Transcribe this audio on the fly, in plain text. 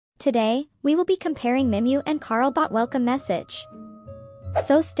Today, we will be comparing Mimu and Carlbot welcome message.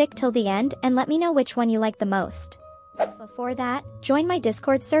 So stick till the end and let me know which one you like the most. Before that, join my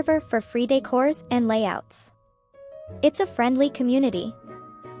Discord server for free decors and layouts. It's a friendly community.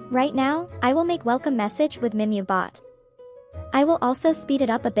 Right now, I will make welcome message with Mimu bot. I will also speed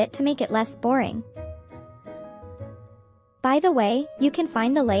it up a bit to make it less boring. By the way, you can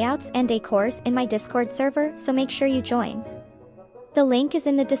find the layouts and decors in my Discord server, so make sure you join. The link is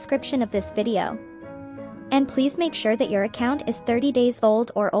in the description of this video. And please make sure that your account is 30 days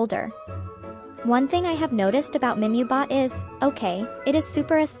old or older. One thing I have noticed about MimuBot is, okay, it is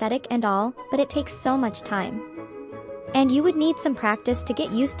super aesthetic and all, but it takes so much time. And you would need some practice to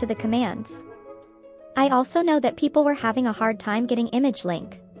get used to the commands. I also know that people were having a hard time getting image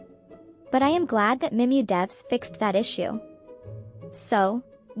link. But I am glad that Mimu devs fixed that issue. So,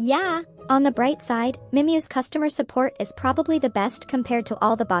 yeah, on the bright side, Mimu's customer support is probably the best compared to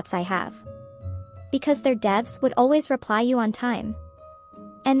all the bots I have. Because their devs would always reply you on time.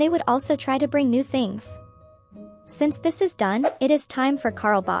 And they would also try to bring new things. Since this is done, it is time for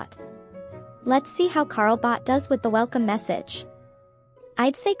Carlbot. Let's see how Carlbot does with the welcome message.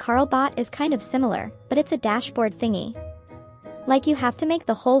 I'd say Carlbot is kind of similar, but it's a dashboard thingy. Like you have to make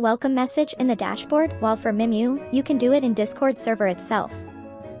the whole welcome message in the dashboard, while for Mimu, you can do it in Discord server itself.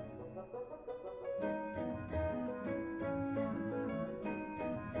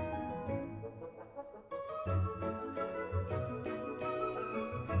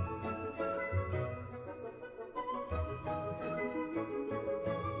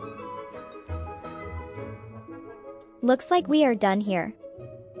 Looks like we are done here.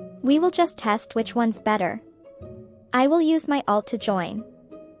 We will just test which one's better. I will use my alt to join.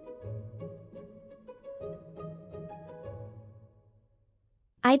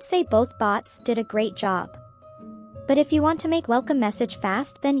 I'd say both bots did a great job. But if you want to make welcome message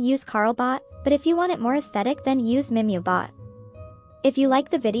fast, then use Carlbot, but if you want it more aesthetic, then use MimuBot. If you like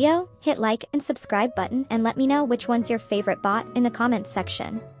the video, hit like and subscribe button and let me know which one's your favorite bot in the comments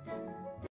section.